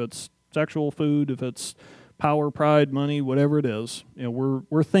 if it's sexual, food, if it's power, pride, money, whatever it is.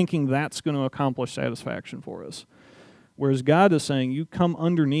 We're thinking that's going to accomplish satisfaction for us. Whereas God is saying, you come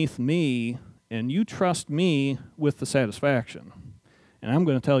underneath me and you trust me with the satisfaction, and I'm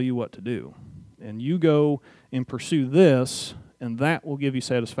going to tell you what to do. And you go and pursue this, and that will give you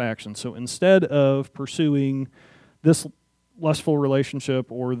satisfaction. So instead of pursuing this lustful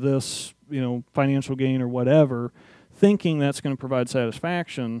relationship or this, financial gain or whatever, thinking that's going to provide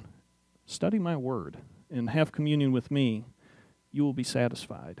satisfaction, study my word and have communion with me. You will be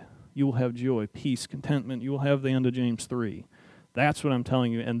satisfied. You will have joy, peace, contentment. You will have the end of James 3. That's what I'm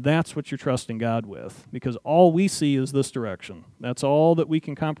telling you, and that's what you're trusting God with, because all we see is this direction. That's all that we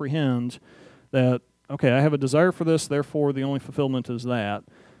can comprehend, that, okay, I have a desire for this, therefore the only fulfillment is that.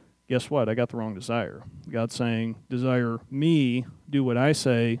 Guess what? I got the wrong desire. God's saying, desire me, do what I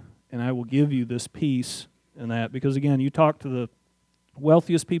say, and I will give you this peace and that. Because again, you talk to the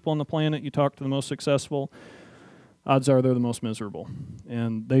wealthiest people on the planet, you talk to the most successful, odds are they're the most miserable.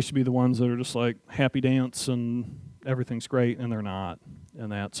 And they should be the ones that are just like happy dance and everything's great, and they're not,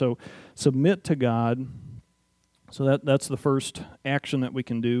 and that. So submit to God. So that's the first action that we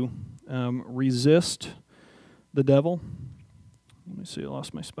can do. Resist the devil. Let me see, I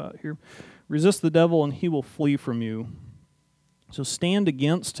lost my spot here. Resist the devil, and he will flee from you. So stand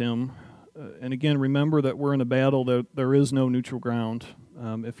against him. And again, remember that we're in a battle, that there is no neutral ground.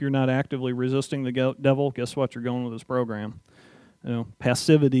 If you're not actively resisting the devil, guess what? You're going with his program.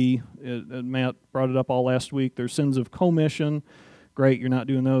 Passivity, Matt brought it up all last week. There's sins of commission. Great, you're not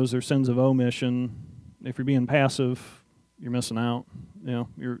doing those. There's sins of omission. If you're being passive, you're missing out.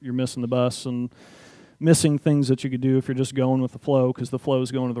 You're missing the bus and missing things that you could do if you're just going with the flow, because the flow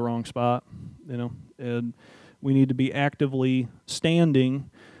is going to the wrong spot. And we need to be actively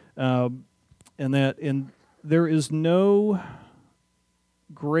standing, and there is no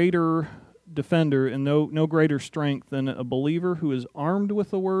greater defender and no greater strength than a believer who is armed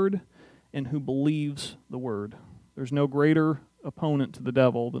with the word and who believes the word. There's no greater opponent to the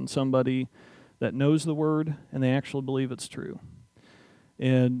devil than somebody that knows the word and they actually believe it's true.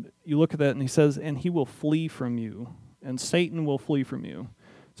 And you look at that and he says, and he will flee from you, and Satan will flee from you.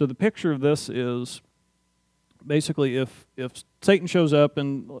 So the picture of this is basically if Satan shows up,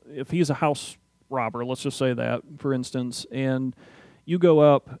 and if he's a house robber, let's just say that, for instance, and you go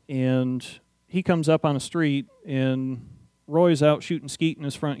up and he comes up on a street and Roy's out shooting skeet in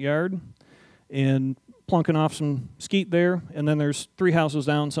his front yard and plunking off some skeet there, and then there's 3 houses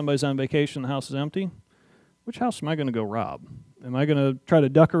down, somebody's on vacation, the house is empty. Which house am I going to go rob? Am I going to try to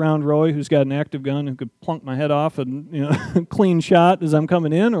duck around Roy, who's got an active gun, who could plunk my head off and clean shot as I'm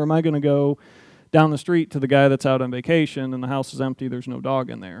coming in, or am I going to go down the street to the guy that's out on vacation and the house is empty, there's no dog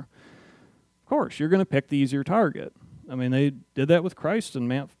in there? Of course, you're going to pick the easier target. I mean, they did that with Christ in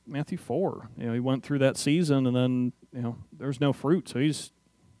Matthew 4. He went through that season, and then, there's no fruit, so he's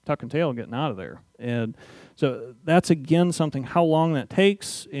tucking tail getting out of there. And so that's, again, something, how long that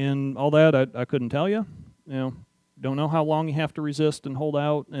takes and all that, I couldn't tell you. Don't know how long you have to resist and hold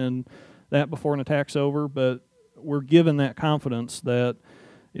out and that before an attack's over, but we're given that confidence that,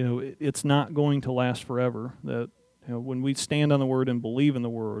 it's not going to last forever, that, when we stand on the word and believe in the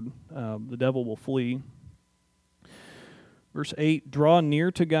word, the devil will flee. Verse 8, draw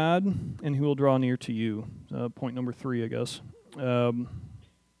near to God, and he will draw near to you. Point number 3, I guess.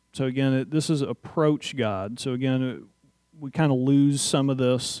 So again, this is approach God. So again, we kind of lose some of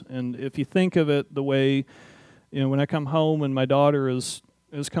this. And if you think of it the way, when I come home and my daughter is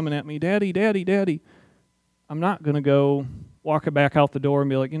coming at me, Daddy, Daddy, Daddy, I'm not going to go walk back out the door and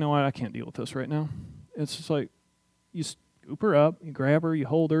be like, you know what, I can't deal with this right now. It's just like, you scoop her up, you grab her, you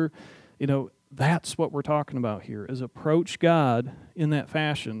hold her, That's what we're talking about here, is approach God in that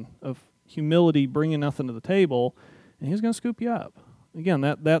fashion of humility, bringing nothing to the table, and he's going to scoop you up. Again,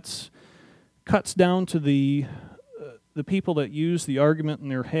 that's cuts down to the people that use the argument in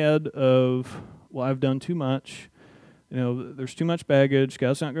their head of, well, I've done too much. There's too much baggage.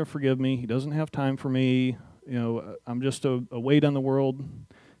 God's not going to forgive me. He doesn't have time for me. I'm just a weight on the world.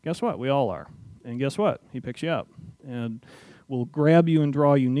 Guess what? We all are. And guess what? He picks you up and will grab you and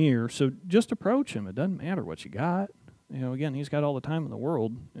draw you near. So just approach him. It doesn't matter what you got. Again, he's got all the time in the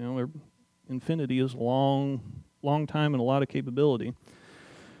world. Infinity is a long time and a lot of capability.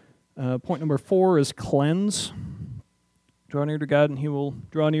 Point number 4 is cleanse. Draw near to God, and he will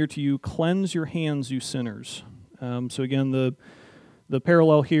draw near to you. Cleanse your hands, you sinners. So again, the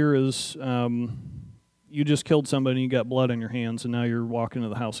parallel here is you just killed somebody and you got blood on your hands, and now you're walking to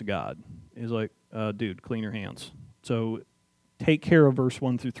the house of God. He's like, dude, clean your hands. So take care of verse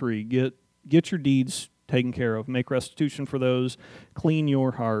 1 through 3. Get your deeds taken care of. Make restitution for those. Clean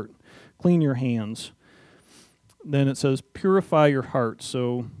your heart. Clean your hands. Then it says, purify your heart.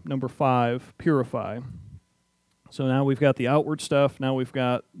 So number 5, purify. So now we've got the outward stuff. Now we've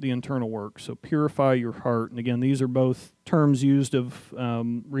got the internal work. So purify your heart. And again, these are both terms used of,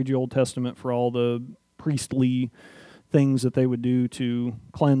 read the Old Testament for all the priestly things that they would do to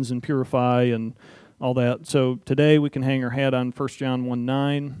cleanse and purify and all that. So today we can hang our hat on 1 John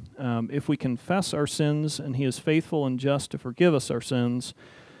 1:9. If we confess our sins, and he is faithful and just to forgive us our sins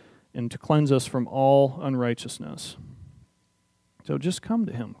and to cleanse us from all unrighteousness. So just come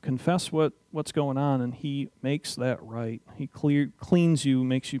to him. Confess what's going on, and he makes that right. He cleans you,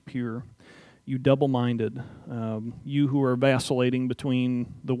 makes you pure. You double-minded. You who are vacillating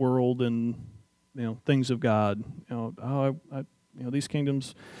between the world and things of God. These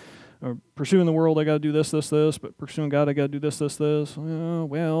kingdoms are pursuing the world. I got to do this, but pursuing God, I got to do this.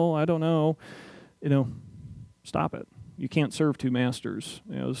 Well, I don't know. Stop it. You can't serve two masters.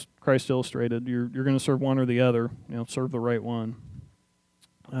 As Christ illustrated, you're going to serve one or the other. Serve the right one.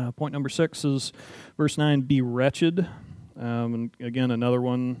 Point number 6 is verse 9, be wretched. And again, another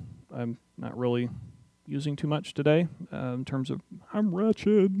one I'm not really using too much today in terms of I'm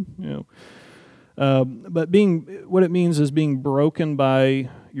wretched. But what it means is being broken by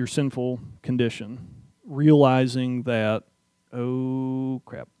your sinful condition, realizing that, oh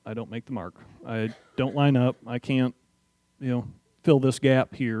crap, I don't make the mark. I don't line up. I can't, fill this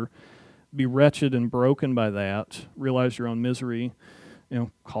gap here. Be wretched and broken by that. Realize your own misery.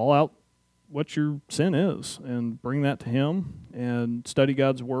 Call out what your sin is and bring that to him and study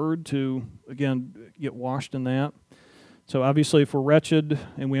God's word to, again, get washed in that. So obviously if we're wretched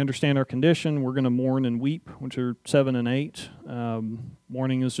and we understand our condition, we're going to mourn and weep, which are 7 and 8.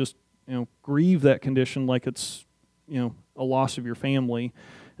 Mourning is just, grieve that condition like it's, a loss of your family.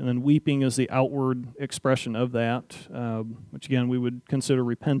 And then weeping is the outward expression of that, which again we would consider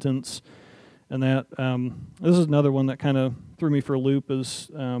repentance. And that this is another one that kind of threw me for a loop. Is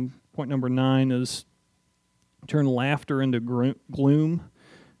point number 9 is turn laughter into gloom,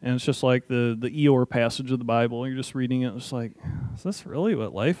 and it's just like the Eeyore passage of the Bible. You're just reading it, it's like, is this really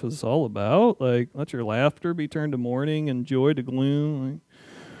what life is all about? Like, let your laughter be turned to mourning and joy to gloom. Like,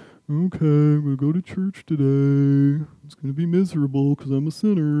 okay, I'm going to go to church today. It's going to be miserable because I'm a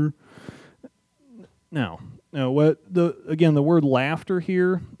sinner. Now, the word laughter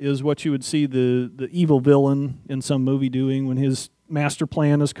here is what you would see the evil villain in some movie doing when his master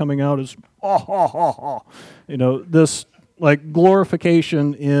plan is coming out is, this like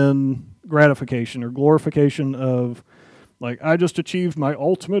glorification in gratification, or glorification of, like, I just achieved my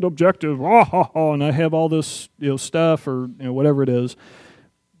ultimate objective, and I have all this stuff, or whatever it is.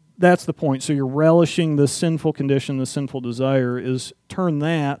 That's the point. So you're relishing the sinful condition, the sinful desire, is turn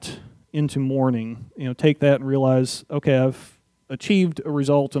that into mourning. Take that and realize, okay, I've achieved a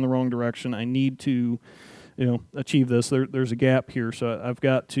result in the wrong direction. I need to, achieve this. There's a gap here, so I've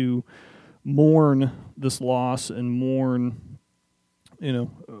got to mourn this loss and mourn,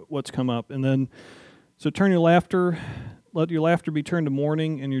 what's come up. And then, so turn your laughter, let your laughter be turned to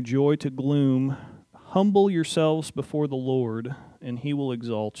mourning and your joy to gloom. Humble yourselves before the Lord, and he will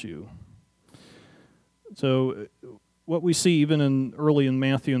exalt you. So what we see even early in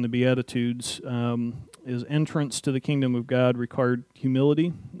Matthew in the Beatitudes is entrance to the kingdom of God required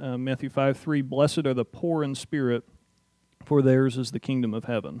humility. Matthew 5:3, blessed are the poor in spirit, for theirs is the kingdom of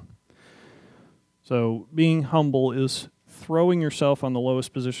heaven. So being humble is throwing yourself on the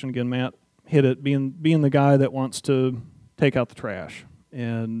lowest position. Again, Matt hit it, being the guy that wants to take out the trash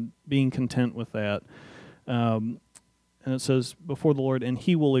and being content with that. And it says, before the Lord, and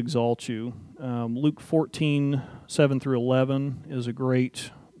he will exalt you. Luke 14:7-11 is a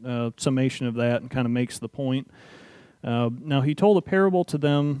great summation of that and kind of makes the point. Now he told a parable to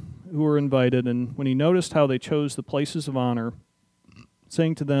them who were invited, and when he noticed how they chose the places of honor,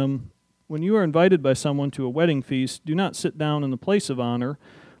 saying to them, "When you are invited by someone to a wedding feast, do not sit down in the place of honor,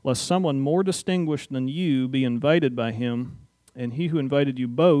 lest someone more distinguished than you be invited by him, and he who invited you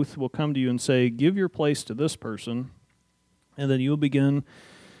both will come to you and say, 'Give your place to this person,' and then you will begin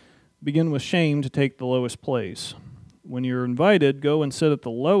with shame to take the lowest place. When you're invited, go and sit at the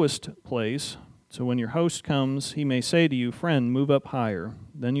lowest place, so when your host comes, he may say to you, 'Friend, move up higher.'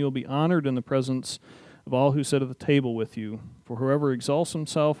 Then you will be honored in the presence of all who sit at the table with you. For whoever exalts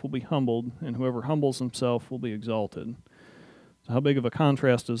himself will be humbled, and whoever humbles himself will be exalted." So how big of a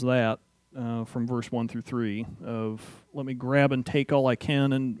contrast is that from verse 1 through 3 of let me grab and take all I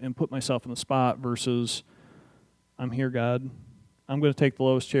can and put myself in the spot versus I'm here, God. I'm going to take the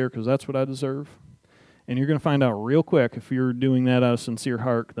lowest chair because that's what I deserve. And you're going to find out real quick if you're doing that out of sincere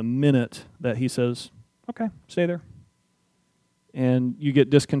heart the minute that he says, "Okay, stay there." And you get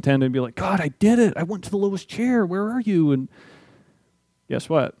discontented and be like, "God, I did it. I went to the lowest chair. Where are you?" And guess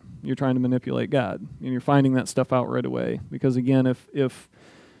what? You're trying to manipulate God. And you're finding that stuff out right away. Because again, if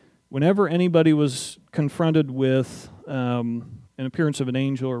whenever anybody was confronted with an appearance of an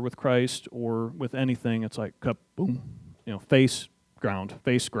angel or with Christ or with anything, it's like, cup, boom, face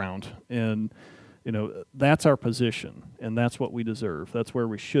ground. And, that's our position. And that's what we deserve. That's where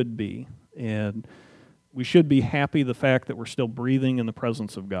we should be. And we should be happy the fact that we're still breathing in the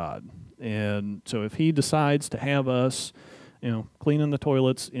presence of God. And so if he decides to have us, cleaning the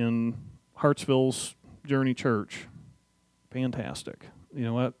toilets in Hartsville's Journey Church, fantastic. You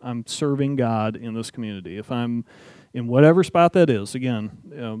know what? I'm serving God in this community. If I'm in whatever spot that is,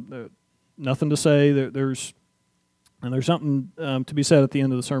 again, nothing to say. There's something to be said at the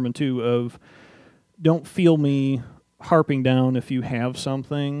end of the sermon, too, of don't feel me harping down if you have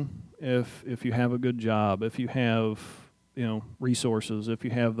something, if you have a good job, if you have, resources, if you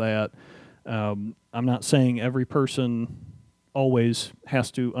have that. I'm not saying every person always has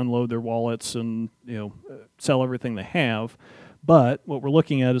to unload their wallets and, sell everything they have. But what we're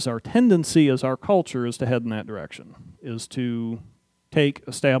looking at is our tendency as our culture is to head in that direction, is to take,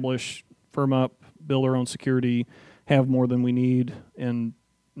 establish, firm up, build our own security, have more than we need, and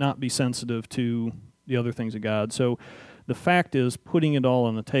not be sensitive to the other things of God. So the fact is putting it all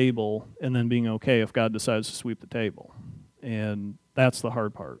on the table and then being okay if God decides to sweep the table. And that's the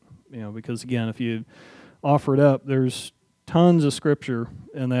hard part, because again, if you offer it up, there's tons of scripture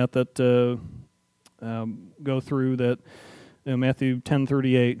in that go through that. Matthew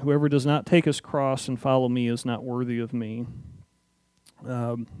 10:38, "Whoever does not take his cross and follow me is not worthy of me.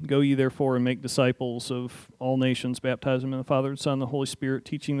 Go ye therefore and make disciples of all nations, baptize them in the Father and Son and the Holy Spirit,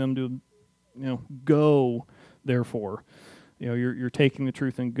 teaching them to, go therefore." You're taking the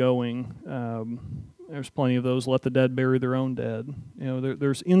truth and going. There's plenty of those. Let the dead bury their own dead.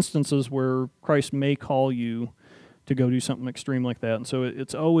 There's instances where Christ may call you to go do something extreme like that, and so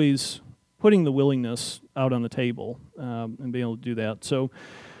it's always putting the willingness out on the table and being able to do that. So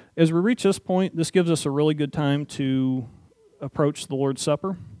as we reach this point, this gives us a really good time to approach the Lord's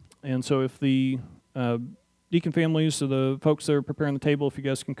Supper. And so if the deacon families or the folks that are preparing the table, if you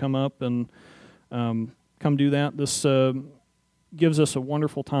guys can come up and come do that, this gives us a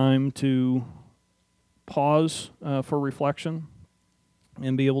wonderful time to pause for reflection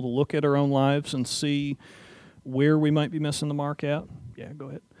and be able to look at our own lives and see where we might be missing the mark at. Yeah, go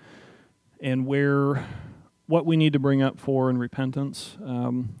ahead. And what we need to bring up for in repentance.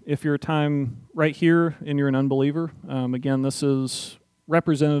 If you're a time right here and you're an unbeliever, again, this is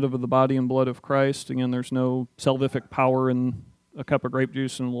representative of the body and blood of Christ. Again, there's no salvific power in a cup of grape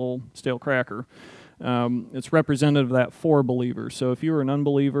juice and a little stale cracker. It's representative of that for believers. So if you're an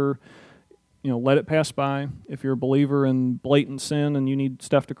unbeliever, let it pass by. If you're a believer in blatant sin and you need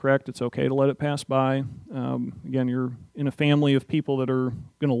stuff to correct, it's okay to let it pass by. Again, you're in a family of people that are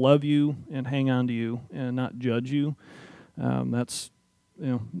going to love you and hang on to you and not judge you. That's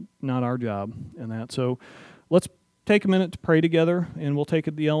not our job in that. So let's take a minute to pray together, and we'll take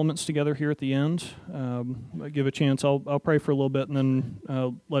the elements together here at the end. I'll give a chance. I'll pray for a little bit and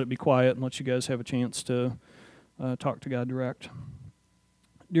then let it be quiet and let you guys have a chance to talk to God direct.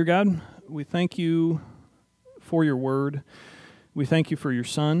 Dear God, we thank you for your word. We thank you for your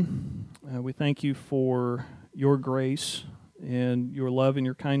Son. We thank you for your grace and your love and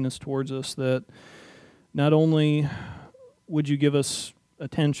your kindness towards us, that not only would you give us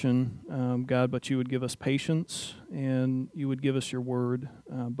attention, God, but you would give us patience and you would give us your word,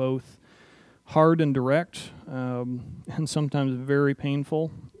 both hard and direct, and sometimes very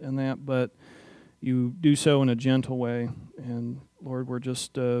painful in that, but you do so in a gentle way. And Lord, we're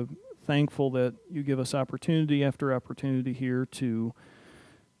just thankful that you give us opportunity after opportunity here to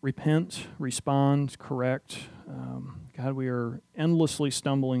repent, respond, correct. God, we are endlessly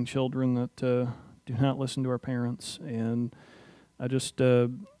stumbling children that do not listen to our parents. And I just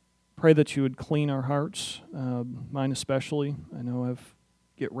pray that you would clean our hearts, mine especially. I know I've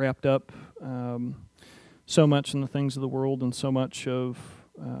get wrapped up so much in the things of the world and so much of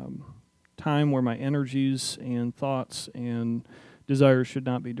time where my energies and thoughts and desires should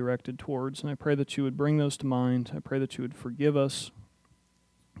not be directed towards. And I pray that you would bring those to mind. I pray that you would forgive us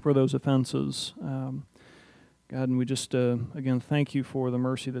for those offenses. God, and we just, again, thank you for the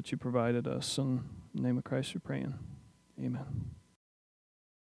mercy that you provided us. In the name of Christ we're praying. Amen.